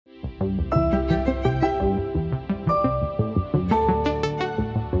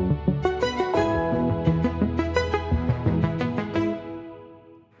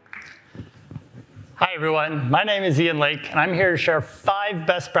everyone, my name is Ian Lake, and I'm here to share 5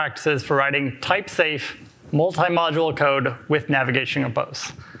 best practices for writing type-safe, multi-module code with Navigation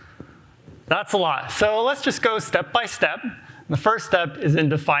Compose. That's a lot, so let's just go step by step. The first step is in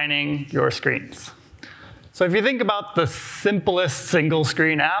defining your screens. So if you think about the simplest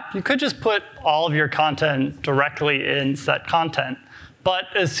single-screen app, you could just put all of your content directly in set content. But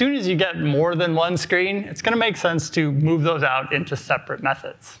as soon as you get more than one screen, it's going to make sense to move those out into separate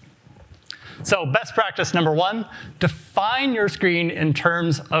methods. So best practice number 1, define your screen in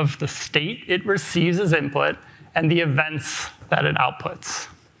terms of the state it receives as input and the events that it outputs.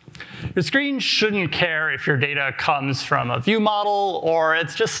 Your screen shouldn't care if your data comes from a view model or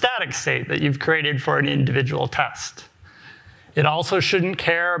it's just static state that you've created for an individual test. It also shouldn't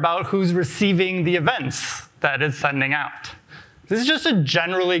care about who's receiving the events that it's sending out. This is just a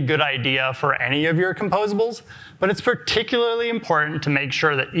generally good idea for any of your composables, but it's particularly important to make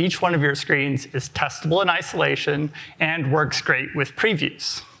sure that each one of your screens is testable in isolation and works great with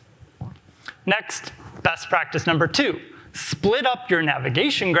previews. Next, best practice number 2, split up your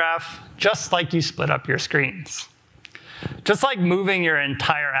navigation graph just like you split up your screens. Just like moving your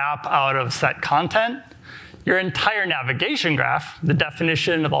entire app out of set content, your entire navigation graph, the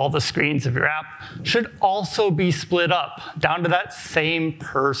definition of all the screens of your app, should also be split up down to that same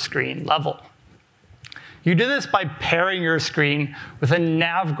per screen level. You do this by pairing your screen with a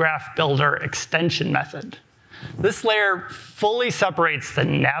nav graph builder extension method. This layer fully separates the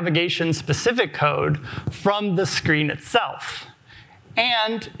navigation specific code from the screen itself.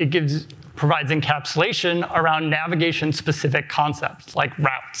 And it provides encapsulation around navigation-specific concepts, like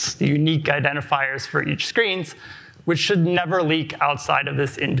routes, the unique identifiers for each screens, which should never leak outside of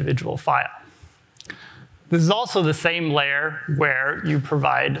this individual file. This is also the same layer where you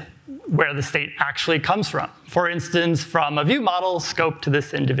provide where the state actually comes from. For instance, from a view model scoped to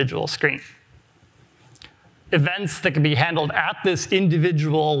this individual screen. Events that can be handled at this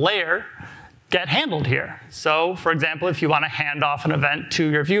individual layer get handled here. So, for example, if you want to hand off an event to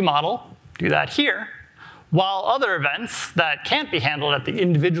your view model, do that here, while other events that can't be handled at the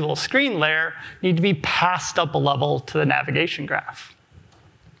individual screen layer need to be passed up a level to the navigation graph.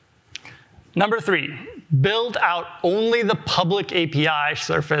 Number 3, build out only the public API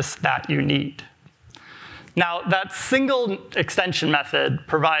surface that you need. Now, that single extension method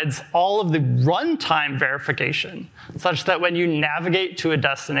provides all of the runtime verification, such that when you navigate to a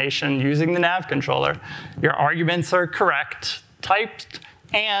destination using the nav controller, your arguments are correct, typed,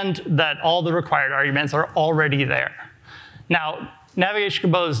 and that all the required arguments are already there. Now, Navigation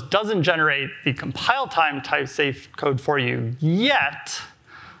Compose doesn't generate the compile time type-safe code for you yet,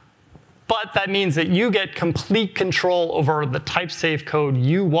 but that means that you get complete control over the type-safe code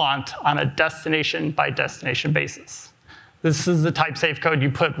you want on a destination-by-destination basis. This is the type-safe code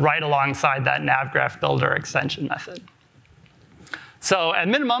you put right alongside that nav graph builder extension method. So at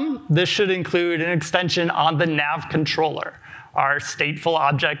minimum, this should include an extension on the nav controller, our stateful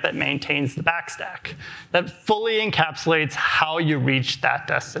object that maintains the backstack, that fully encapsulates how you reach that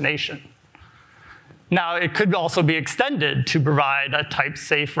destination. Now, it could also be extended to provide a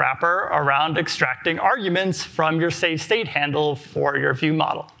type-safe wrapper around extracting arguments from your save state handle for your view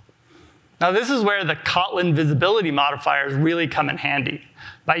model. Now, this is where the Kotlin visibility modifiers really come in handy.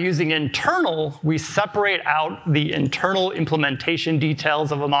 By using internal, we separate out the internal implementation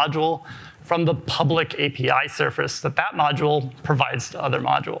details of a module from the public API surface that module provides to other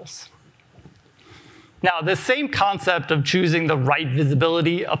modules. Now, the same concept of choosing the right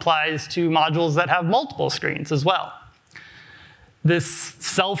visibility applies to modules that have multiple screens as well. This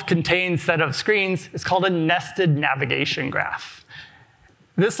self-contained set of screens is called a nested navigation graph.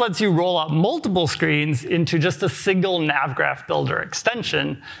 This lets you roll out multiple screens into just a single nav graph builder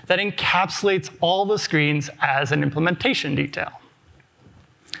extension that encapsulates all the screens as an implementation detail.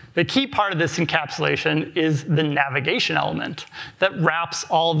 The key part of this encapsulation is the navigation element that wraps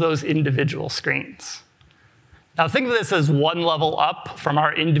all of those individual screens. Now think of this as one level up from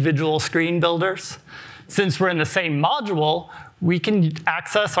our individual screen builders. Since we're in the same module, we can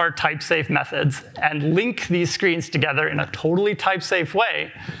access our type-safe methods and link these screens together in a totally type-safe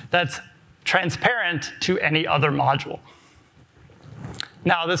way that's transparent to any other module.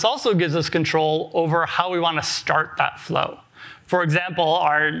 Now, this also gives us control over how we want to start that flow. For example,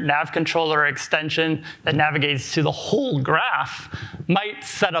 our nav controller extension that navigates to the whole graph might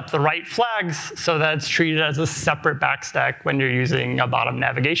set up the right flags so that it's treated as a separate backstack when you're using a bottom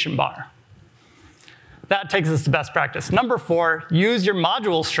navigation bar. That takes us to best practice. Number 4, use your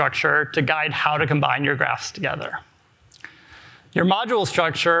module structure to guide how to combine your graphs together. Your module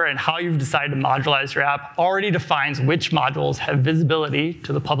structure and how you've decided to modularize your app already defines which modules have visibility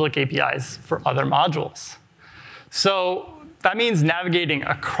to the public APIs for other modules. So that means navigating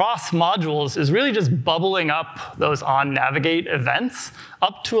across modules is really just bubbling up those on-navigate events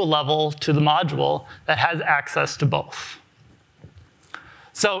up to a level to the module that has access to both.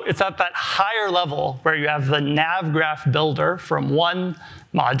 So it's at that higher level where you have the nav graph builder from one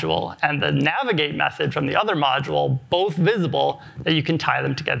module and the navigate method from the other module, both visible, that you can tie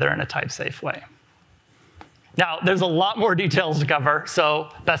them together in a type-safe way. Now, there's a lot more details to cover, so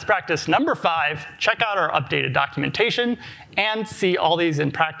best practice number 5, check out our updated documentation and see all these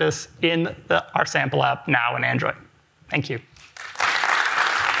in practice in our sample app now in Android. Thank you.